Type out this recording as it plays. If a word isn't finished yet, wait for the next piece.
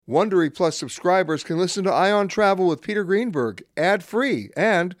Wondery Plus subscribers can listen to Ion Travel with Peter Greenberg ad-free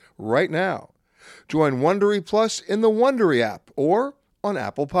and right now. Join Wondery Plus in the Wondery app or on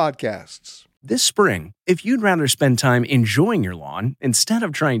Apple Podcasts. This spring, if you'd rather spend time enjoying your lawn instead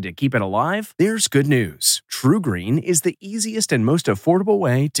of trying to keep it alive, there's good news. TruGreen is the easiest and most affordable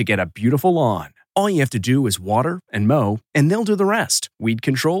way to get a beautiful lawn. All you have to do is water and mow, and they'll do the rest. Weed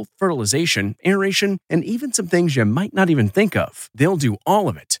control, fertilization, aeration, and even some things you might not even think of. They'll do all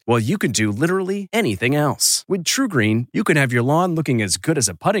of it, while you can do literally anything else. With TruGreen, you can have your lawn looking as good as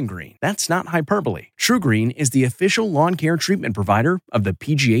a putting green. That's not hyperbole. TruGreen is the official lawn care treatment provider of the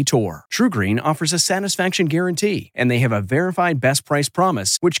PGA Tour. TruGreen offers a satisfaction guarantee, and they have a verified best price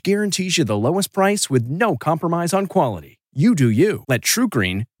promise, which guarantees you the lowest price with no compromise on quality. You do you. Let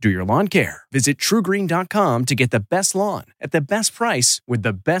TruGreen do your lawn care. Visit TruGreen.com to get the best lawn at the best price with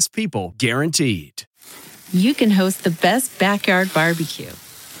the best people guaranteed. You can host the best backyard barbecue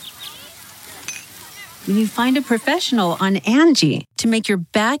when you find a professional on Angie to make your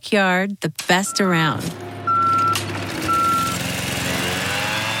backyard the best around.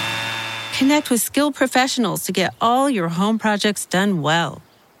 Connect with skilled professionals to get all your home projects done well.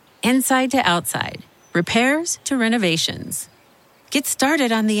 Inside to outside. Repairs to renovations. Get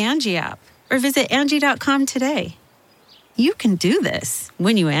started on the Angie app or visit Angie.com today. You can do this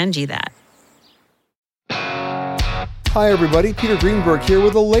when you Angie that. Hi everybody, Peter Greenberg here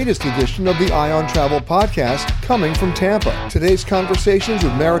with the latest edition of the Ion Travel Podcast coming from Tampa. Today's conversations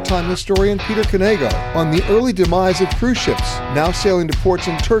with maritime historian Peter Knego on the early demise of cruise ships, now sailing to ports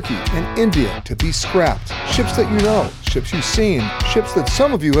in Turkey and India to be scrapped. Ships that you know, ships you've seen, ships that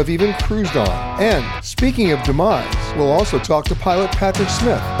some of you have even cruised on. And speaking of demise, we'll also talk to pilot Patrick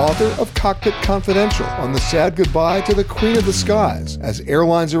Smith, author of Cockpit Confidential, on the sad goodbye to the Queen of the Skies as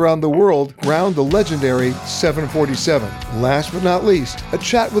airlines around the world ground the legendary 747. Last but not least, a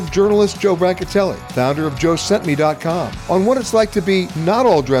chat with journalist Joe Brancatelli, founder of JoeSentMe.com, on what it's like to be not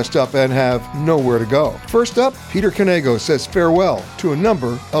all dressed up and have nowhere to go. First up, Peter Knego says farewell to a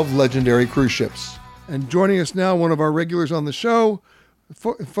number of legendary cruise ships. And joining us now, one of our regulars on the show,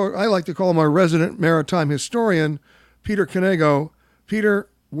 I like to call him our resident maritime historian, Peter Knego. Peter,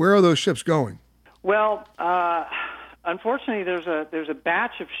 where are those ships going? Well, unfortunately, there's a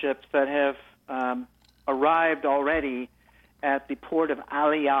batch of ships that have arrived already at the port of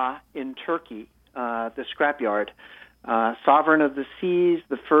Aliyah in Turkey, the scrapyard. Sovereign of the Seas,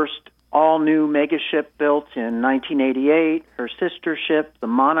 the first all-new megaship built in 1988. Her sister ship, the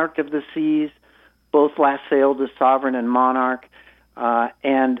Monarch of the Seas, both last sailed as Sovereign and Monarch.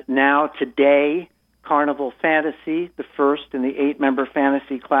 And now today, Carnival Fantasy, the first in the 8-member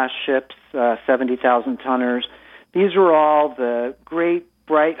Fantasy-class ships, 70,000 tonners. These were all the great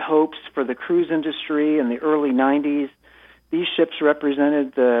bright hopes for the cruise industry in the early 90s. These ships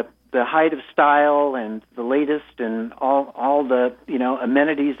represented the height of style and the latest and all the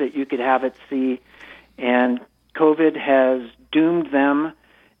amenities that you could have at sea. And COVID has doomed them,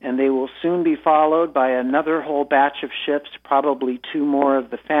 and they will soon be followed by another whole batch of ships, probably 2 more of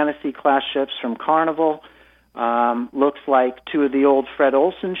the Fantasy-class ships from Carnival. Looks like 2 of the old Fred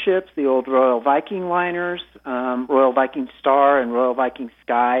Olsen ships, the old Royal Viking liners, Royal Viking Star and Royal Viking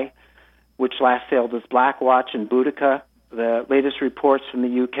Sky, which last sailed as Blackwatch and Boudica. The latest reports from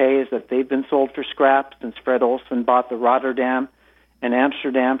the UK is that they've been sold for scrap since Fred Olsen bought the Rotterdam and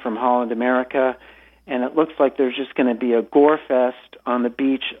Amsterdam from Holland America. And it looks like there's just going to be a gore fest on the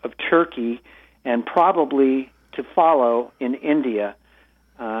beach of Turkey and probably to follow in India.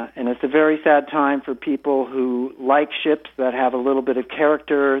 And it's a very sad time for people who like ships that have a little bit of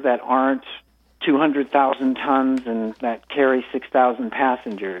character, that aren't 200,000 tons and that carry 6,000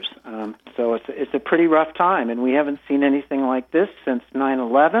 passengers. So it's a pretty rough time, and we haven't seen anything like this since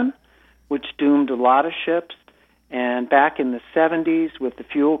 9/11, which doomed a lot of ships. And back in the 70s with the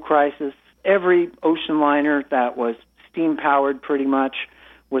fuel crisis, every ocean liner that was steam-powered pretty much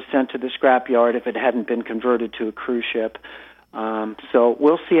was sent to the scrapyard if it hadn't been converted to a cruise ship. So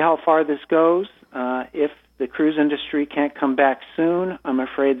we'll see how far this goes. If the cruise industry can't come back soon, I'm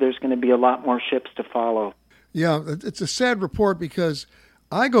afraid there's going to be a lot more ships to follow. Yeah, it's a sad report because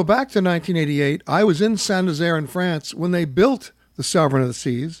I go back to 1988. I was in Saint-Nazaire in France when they built the Sovereign of the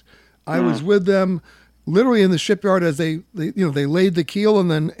Seas. I was with them literally in the shipyard as they laid the keel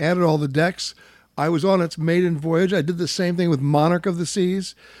and then added all the decks. I was on its maiden voyage. I did the same thing with Monarch of the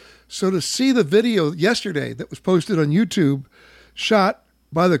Seas. So to see the video yesterday that was posted on YouTube, shot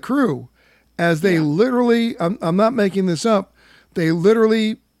by the crew, as they literally, I'm not making this up, they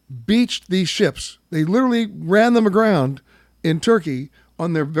literally beached these ships. They literally ran them aground in Turkey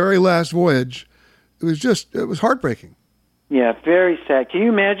on their very last voyage. It was heartbreaking. Yeah, very sad. Can you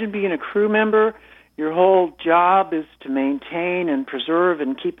imagine being a crew member? Your whole job is to maintain and preserve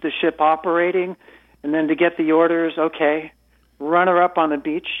and keep the ship operating, and then to get the orders, okay, run her up on the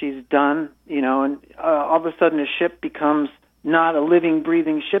beach, she's done, and all of a sudden a ship becomes not a living,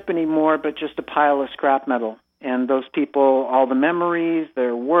 breathing ship anymore, but just a pile of scrap metal. And those people, all the memories,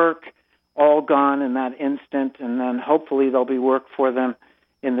 their work, all gone in that instant, and then hopefully there'll be work for them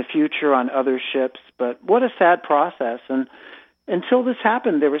in the future on other ships. But what a sad process. And until this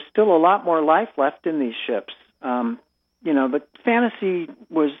happened, there was still a lot more life left in these ships. The Fantasy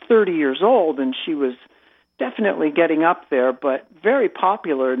was 30 years old, and she was definitely getting up there, but very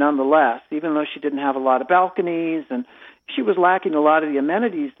popular nonetheless, even though she didn't have a lot of balconies, and she was lacking a lot of the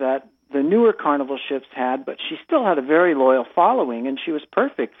amenities that the newer Carnival ships had, but she still had a very loyal following, and she was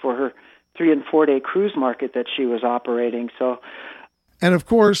perfect for her 3- and 4-day cruise market that she was operating. And of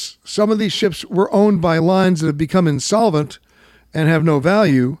course, some of these ships were owned by lines that have become insolvent and have no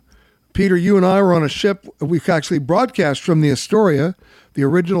value. Peter, you and I were on a ship. We've actually broadcast from the Astoria, the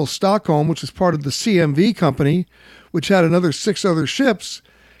original Stockholm, which is part of the CMV company, which had another 6 other ships.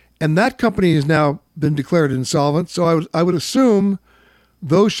 And that company has now been declared insolvent. So I would assume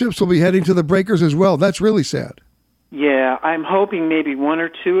those ships will be heading to the breakers as well. That's really sad. Yeah, I'm hoping maybe 1 or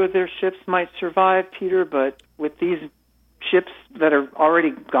 2 of their ships might survive, Peter, but with these ships that are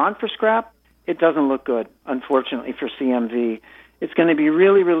already gone for scrap, it doesn't look good, unfortunately, for CMV. It's going to be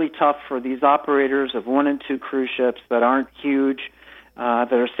really, really tough for these operators of 1 and 2 cruise ships that aren't huge,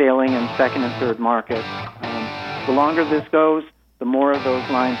 that are sailing in second and third markets. The longer this goes, the more of those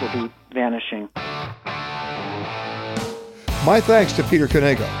lines will be vanishing. My thanks to Peter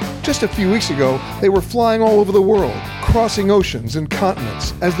Knego. Just a few weeks ago, they were flying all over the world, crossing oceans and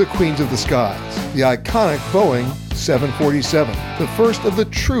continents as the queens of the skies. The iconic Boeing 747, the first of the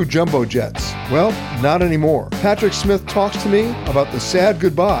true jumbo jets. Well, not anymore. Patrick Smith talks to me about the sad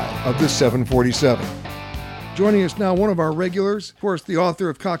goodbye of the 747. Joining us now, one of our regulars, of course, the author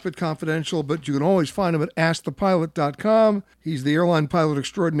of Cockpit Confidential, but you can always find him at AskThePilot.com. He's the airline pilot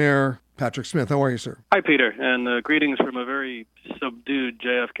extraordinaire, Patrick Smith. How are you, sir? Hi, Peter, and greetings from a very subdued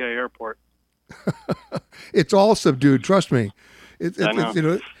JFK airport. It's all subdued, trust me. I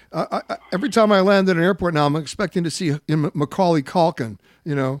know. Every time I land at an airport now, I'm expecting to see Macaulay Culkin,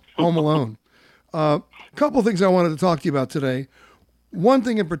 Home Alone. A couple of things I wanted to talk to you about today. One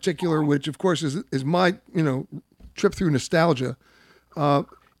thing in particular, which of course is my trip through nostalgia.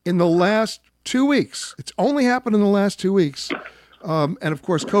 In the last 2 weeks, it's only happened in the last 2 weeks, and of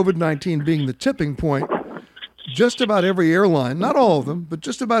course COVID-19 being the tipping point. Just about every airline, not all of them, but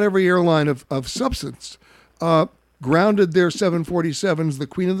just about every airline of substance, grounded their 747s, the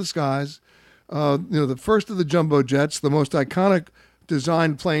Queen of the Skies, the first of the jumbo jets, the most iconic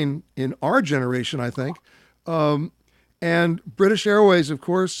designed plane in our generation, I think. And British Airways, of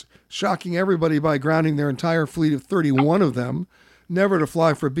course, shocking everybody by grounding their entire fleet of 31 of them, never to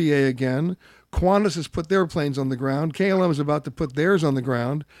fly for BA again. Qantas has put their planes on the ground. KLM is about to put theirs on the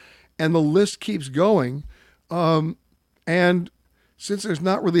ground. And the list keeps going. And since there's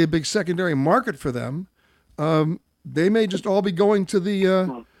not really a big secondary market for them, they may just all be going to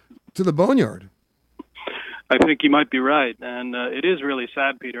the boneyard. I think you might be right, and it is really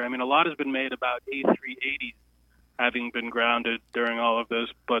sad, Peter. I mean, a lot has been made about A380s having been grounded during all of this,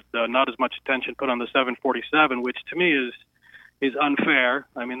 but not as much attention put on the 747, which to me is unfair.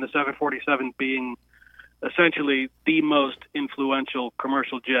 I mean, the 747 being essentially the most influential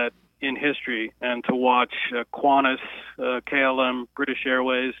commercial jet in history, and to watch Qantas, KLM, British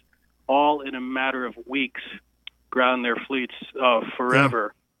Airways, all in a matter of weeks ground their fleets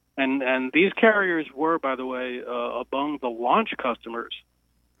forever. Yeah. And these carriers were, by the way, among the launch customers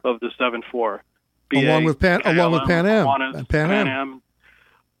of the 747. Along with Pan Am Qantas, and Pan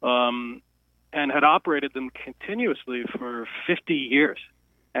Am, and had operated them continuously for 50 years.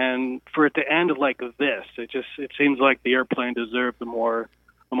 And for it to end like this, it seems like the airplane deserved a more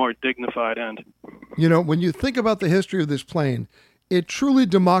dignified end. When you think about the history of this plane, it truly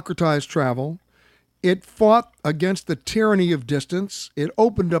democratized travel. It fought against the tyranny of distance. It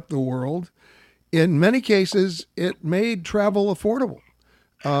opened up the world. In many cases, it made travel affordable.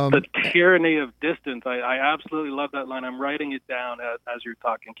 The tyranny of distance. I absolutely love that line. I'm writing it down as you're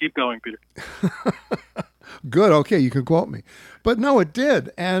talking. Keep going, Peter. Good. Okay, you can quote me. But no, it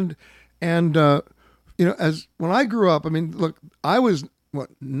did. And as when I grew up, I mean, look, I was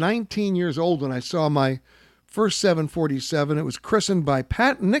 19 years old when I saw my first 747. It was christened by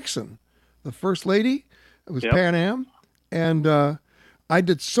Pat Nixon, the first lady. It was Pan Am, and I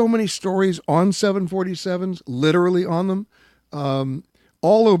did so many stories on 747s, literally on them.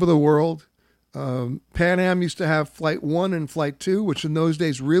 All over the world. Pan Am used to have Flight 1 and Flight 2, which in those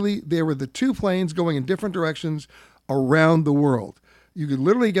days really, they were the two planes going in different directions around the world. You could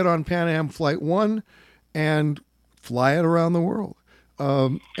literally get on Pan Am Flight 1 and fly it around the world.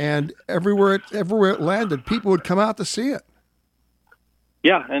 And everywhere it landed, people would come out to see it.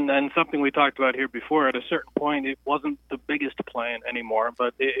 Yeah, and something we talked about here before, at a certain point, it wasn't the biggest plane anymore,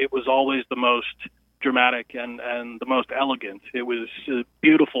 but it was always the most dramatic and the most elegant. It was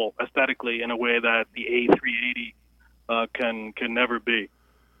beautiful aesthetically in a way that the A380 can never be.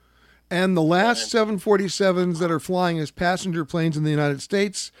 And the last 747s that are flying as passenger planes in the United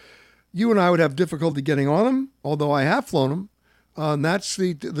States, you and I would have difficulty getting on them, although I have flown them. And that's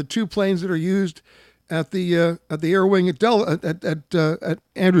the two planes that are used at the air wing at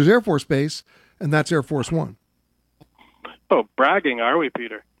Andrews Air Force Base, and that's Air Force One. Oh, bragging, are we,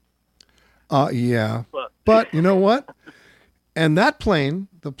 Peter? Yeah. But you know what? And that plane,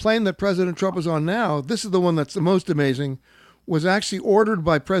 the plane that President Trump is on now, this is the one that's the most amazing, was actually ordered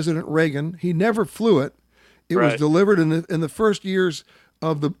by President Reagan. He never flew it. It was delivered in the first years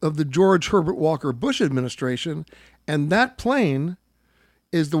of the George Herbert Walker Bush administration, and that plane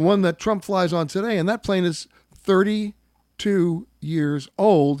is the one that Trump flies on today, and that plane is 32 years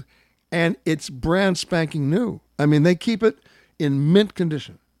old, and it's brand spanking new. I mean, they keep it in mint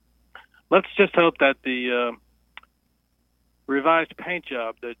condition. Let's just hope that the revised paint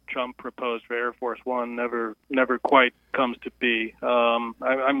job that Trump proposed for Air Force One never quite comes to be.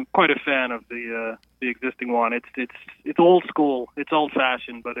 I'm quite a fan of the existing one. It's old school, it's old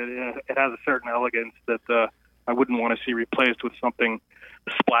fashioned, but it has a certain elegance that I wouldn't want to see replaced with something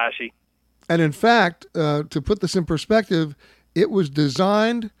splashy. And in fact, to put this in perspective, it was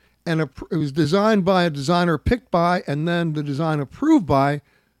designed by a designer picked by, and then the design approved by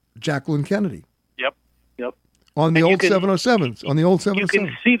Jacqueline Kennedy. Yep. On the old 707s. On the old 707s. You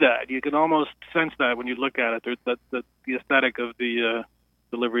can see that. You can almost sense that when you look at it. The aesthetic of the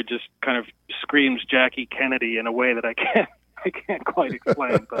delivery just kind of screams Jackie Kennedy in a way that I can't quite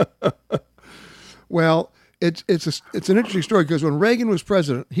explain. But well, it's an interesting story because when Reagan was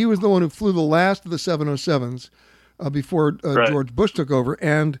president, he was the one who flew the last of the 707s before George Bush took over,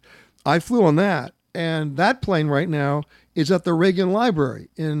 and I flew on that. And that plane right now is at the Reagan Library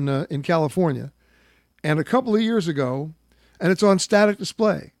in California. And a couple of years ago, and it's on static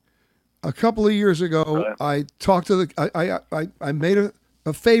display. A couple of years ago, I talked to I made a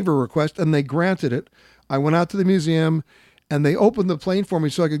favor request, and they granted it. I went out to the museum, and they opened the plane for me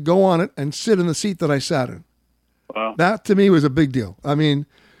so I could go on it and sit in the seat that I sat in. Wow. That to me was a big deal. I mean,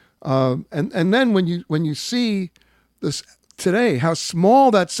 and then when you see this today, how small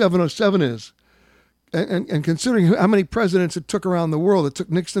that 707 is, and considering how many presidents it took around the world, it took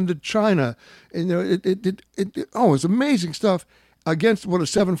Nixon to China, and it's amazing stuff against what a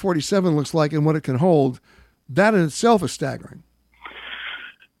 747 looks like and what it can hold. That in itself is staggering.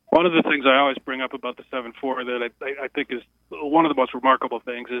 One of the things I always bring up about the 747 that I think is one of the most remarkable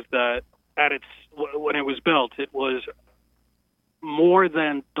things is that when it was built, it was more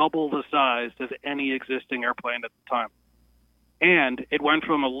than double the size of any existing airplane at the time. And it went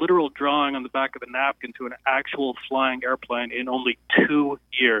from a literal drawing on the back of a napkin to an actual flying airplane in only 2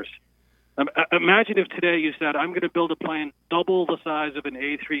 years. Imagine if today you said, I'm going to build a plane double the size of an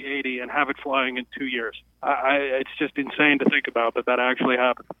A380 and have it flying in 2 years. It's just insane to think about that actually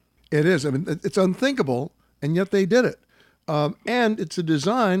happened. It is. I mean, it's unthinkable, and yet they did it. And it's a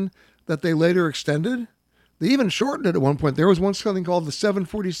design that they later extended. They even shortened it at one point. There was something called the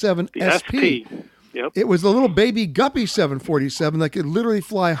 747 SP. Yep. It was the little baby guppy 747 that could literally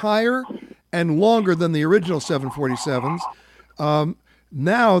fly higher and longer than the original 747s.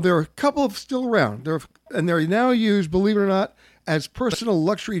 Now there are a couple of still around. They're now used, believe it or not, as personal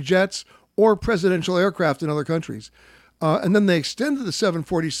luxury jets or presidential aircraft in other countries. And then they extended the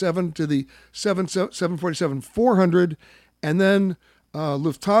 747 to the 747-400, and then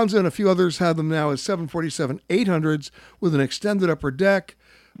Lufthansa and a few others have them now as 747-800s with an extended upper deck.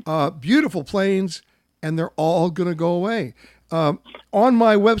 Beautiful planes, and they're all going to go away. On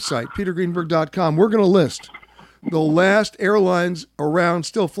my website, petergreenberg.com, we're going to list the last airlines around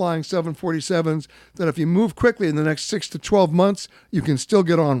still flying 747s that if you move quickly in the next 6 to 12 months, you can still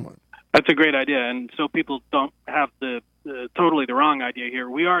get on one. That's a great idea, and so people don't have totally the wrong idea here.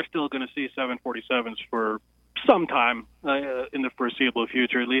 We are still going to see 747s for some time in the foreseeable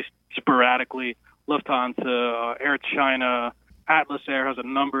future, at least sporadically. Lufthansa, Air China, Atlas Air has a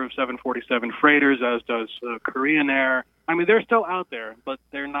number of 747 freighters, as does Korean Air. I mean, they're still out there, but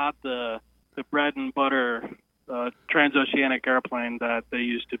they're not the bread and butter transoceanic airplane that they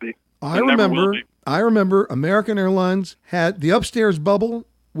used to be. I remember American Airlines had the upstairs bubble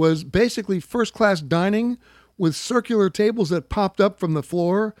was basically first-class dining with circular tables that popped up from the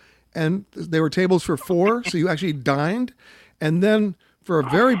floor, and they were tables for four, so you actually dined. And then for a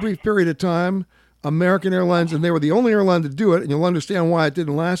very brief period of time, American Airlines, and they were the only airline to do it, and you'll understand why it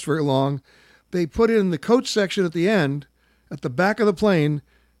didn't last very long, they put in the coach section at the end, at the back of the plane,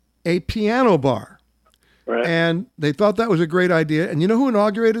 a piano bar. Right. And they thought that was a great idea. And you know who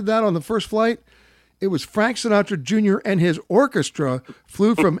inaugurated that on the first flight? It was Frank Sinatra Jr. and his orchestra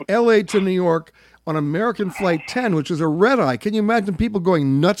flew from L.A. to New York on American Flight 10, which was a red eye. Can you imagine people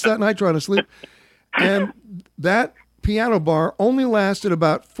going nuts that night trying to sleep? And that piano bar only lasted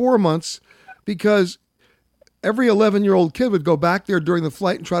about 4 months because every 11-year-old kid would go back there during the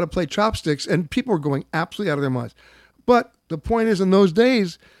flight and try to play chopsticks, and people were going absolutely out of their minds. But the point is, in those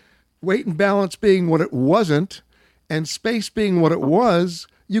days, weight and balance being what it wasn't, and space being what it was,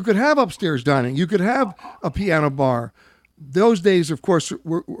 you could have upstairs dining. You could have a piano bar. Those days, of course,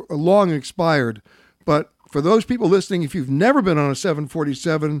 were long expired. But for those people listening, if you've never been on a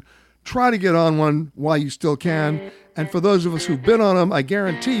 747, try to get on one while you still can. And for those of us who've been on them, I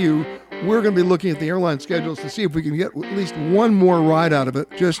guarantee you, we're going to be looking at the airline schedules to see if we can get at least one more ride out of it,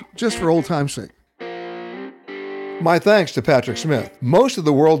 just for old time's sake. My thanks to Patrick Smith. Most of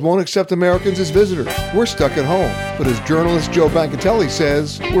the world won't accept Americans as visitors. We're stuck at home. But as journalist Joe Brancatelli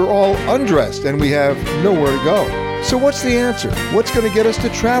says, we're all undressed and we have nowhere to go. So what's the answer? What's going to get us to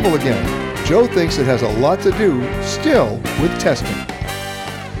travel again? Joe thinks it has a lot to do, still, with testing.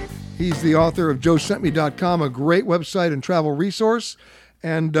 He's the author of JoeSentMe.com, a great website and travel resource.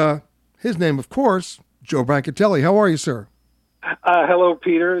 And his name, of course, Joe Brancatelli. How are you, sir? Hello,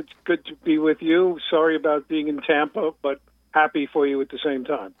 Peter. It's good to be with you. Sorry about being in Tampa, but happy for you at the same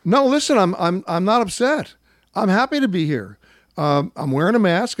time. No, listen, I'm not upset. I'm happy to be here. I'm wearing a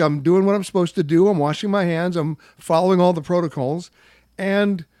mask. I'm doing what I'm supposed to do. I'm washing my hands. I'm following all the protocols.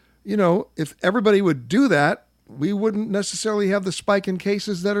 And, you know, if everybody would do that, we wouldn't necessarily have the spike in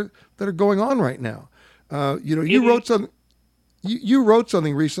cases that are going on right now. You wrote something. You wrote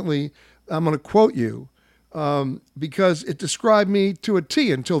something recently. I'm going to quote you. Because it described me to a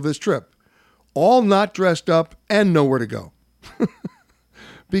T until this trip. All not dressed up and nowhere to go.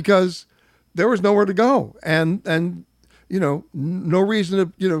 Because there was nowhere to go. And no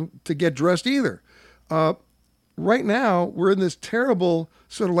reason to get dressed either. Right now, we're in this terrible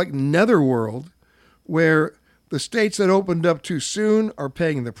sort of like netherworld where the states that opened up too soon are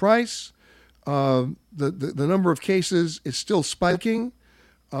paying the price. The number of cases is still spiking.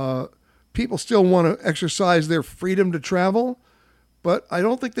 People still want to exercise their freedom to travel, but I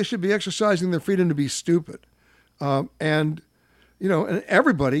don't think they should be exercising their freedom to be stupid. And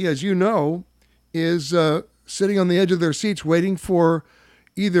everybody, as you know, is sitting on the edge of their seats waiting for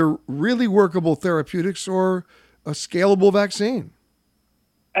either really workable therapeutics or a scalable vaccine.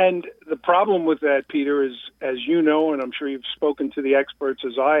 And the problem with that, Peter, is, as you know, and I'm sure you've spoken to the experts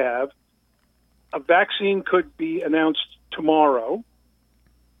as I have, a vaccine could be announced tomorrow,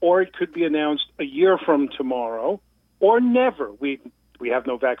 or it could be announced a year from tomorrow, or never. We have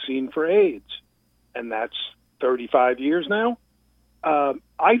no vaccine for AIDS, and that's 35 years now.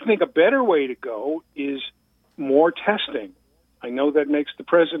 I think a better way to go is more testing. I know that makes the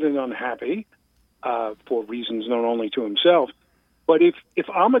president unhappy for reasons known only to himself. But if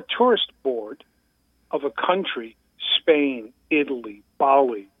I'm a tourist board of a country, Spain, Italy,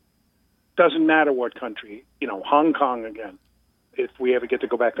 Bali, doesn't matter what country, Hong Kong again, if we ever get to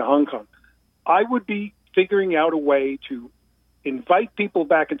go back to Hong Kong, I would be figuring out a way to invite people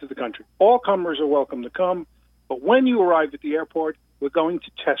back into the country. All comers are welcome to come, but when you arrive at the airport, we're going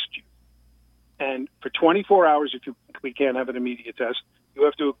to test you. And for 24 hours, if we can't have an immediate test, you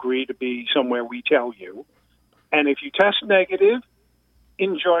have to agree to be somewhere we tell you. And if you test negative,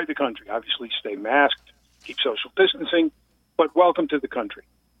 enjoy the country. Obviously, stay masked, keep social distancing, but welcome to the country.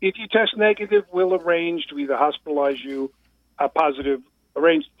 If you test negative, we'll arrange to either hospitalize you,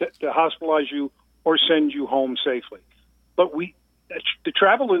 arrange to hospitalize you or send you home safely. But the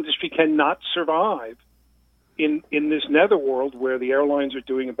travel industry cannot survive in this netherworld where the airlines are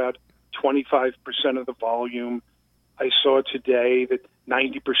doing about 25% of the volume. I saw today that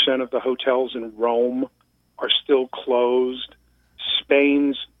 90% of the hotels in Rome are still closed.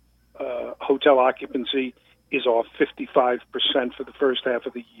 Spain's hotel occupancy is off 55% for the first half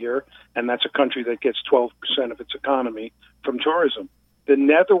of the year, and that's a country that gets 12% of its economy from tourism. The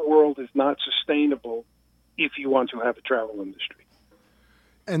netherworld is not sustainable if you want to have a travel industry.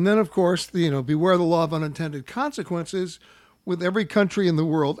 And then, of course, beware the law of unintended consequences with every country in the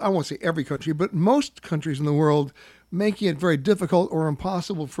world. I won't say every country, but most countries in the world making it very difficult or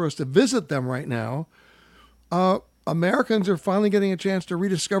impossible for us to visit them right now. Americans are finally getting a chance to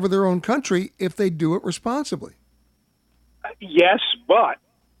rediscover their own country if they do it responsibly. Yes, but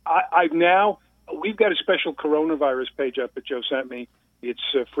we've got a special coronavirus page up that Joe sent me. It's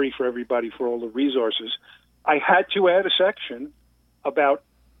free for everybody for all the resources. I had to add a section about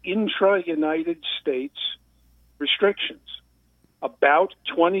intra-United States restrictions. About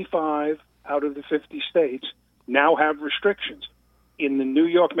 25 out of the 50 states now have restrictions. In the New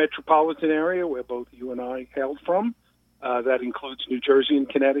York metropolitan area, where both you and I hailed from, that includes New Jersey and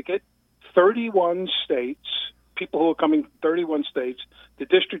Connecticut, 31 states, people who are coming from 31 states, the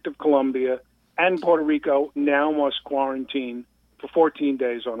District of Columbia, and Puerto Rico now must quarantine for 14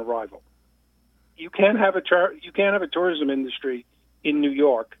 days on arrival. You can't have a tourism industry in New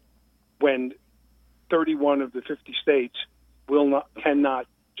York when 31 of the 50 states cannot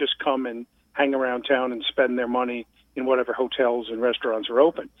just come and hang around town and spend their money in whatever hotels and restaurants are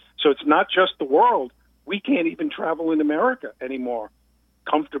open. So it's not just the world. We can't even travel in America anymore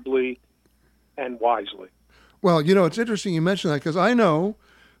comfortably and wisely. Well, it's interesting you mention that, because I know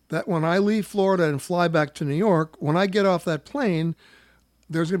that when I leave Florida and fly back to New York, when I get off that plane,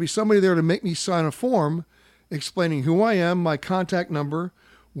 there's going to be somebody there to make me sign a form explaining who I am, my contact number,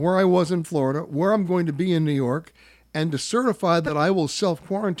 where I was in Florida, where I'm going to be in New York, and to certify that I will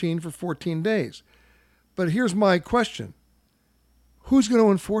self-quarantine for 14 days. But here's my question. Who's going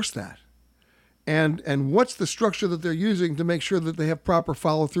to enforce that? And what's the structure that they're using to make sure that they have proper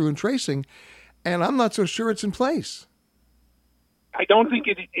follow-through and tracing? And I'm not so sure it's in place. I don't think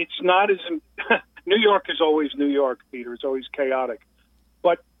it's not as... New York is always New York, Peter. It's always chaotic.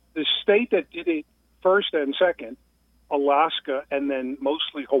 But the state that did it first and second, Alaska, and then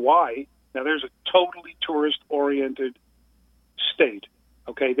mostly Hawaii, now there's a totally tourist-oriented state,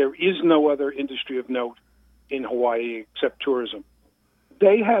 okay? There is no other industry of note in Hawaii except tourism.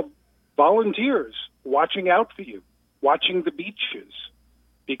 They have volunteers watching out for you, watching the beaches,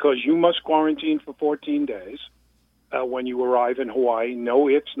 because you must quarantine for 14 days when you arrive in Hawaii. No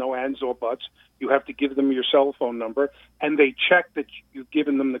ifs, no ands or buts. You have to give them your cell phone number, and they check that you've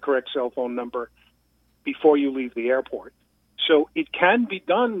given them the correct cell phone number before you leave the airport. So it can be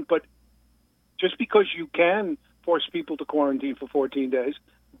done, but just because you can force people to quarantine for 14 days,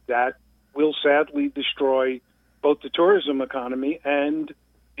 that will sadly destroy both the tourism economy and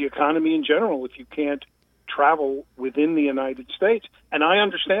the economy in general if you can't travel within the United States. And I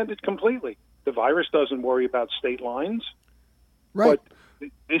understand it completely. The virus doesn't worry about state lines. Right. But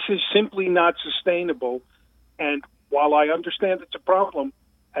this is simply not sustainable. And while I understand it's a problem,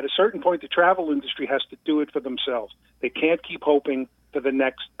 at a certain point the travel industry has to do it for themselves. They can't keep hoping for the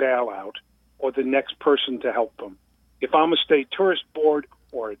next bailout or the next person to help them. If I'm a state tourist board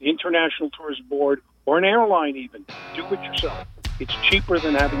or an international tourist board or an airline even, do it yourself. It's cheaper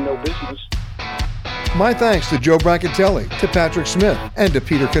than having no business. My thanks to Joe Brancatelli, to Patrick Smith, and to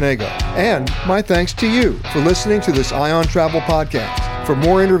Peter Knego. And my thanks to you for listening to this Eye on Travel podcast. For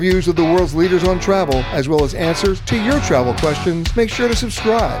more interviews with the world's leaders on travel, as well as answers to your travel questions, make sure to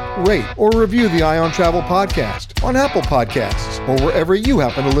subscribe, rate, or review the Eye on Travel podcast on Apple Podcasts or wherever you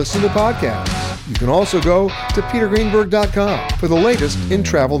happen to listen to podcasts. You can also go to petergreenberg.com for the latest in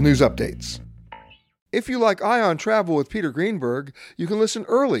travel news updates. If you like Eye on Travel with Peter Greenberg, you can listen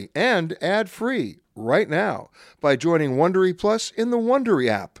early and ad-free right now by joining Wondery Plus in the Wondery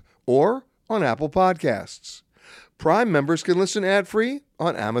app or on Apple Podcasts. Prime members can listen ad-free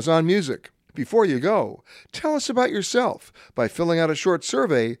on Amazon Music. Before you go, tell us about yourself by filling out a short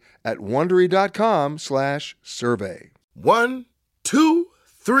survey at Wondery.com/survey. 1, 2,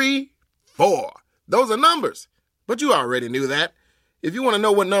 3, 4. Those are numbers, but you already knew that. If you want to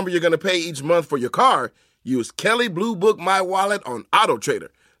know what number you're going to pay each month for your car, use Kelley Blue Book My Wallet on AutoTrader.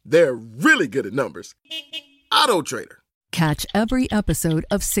 They're really good at numbers. AutoTrader. Catch every episode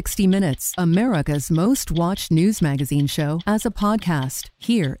of 60 Minutes, America's most watched news magazine show, as a podcast.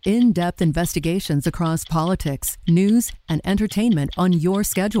 Hear in-depth investigations across politics, news, and entertainment on your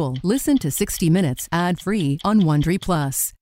schedule. Listen to 60 Minutes ad-free on Wondery Plus.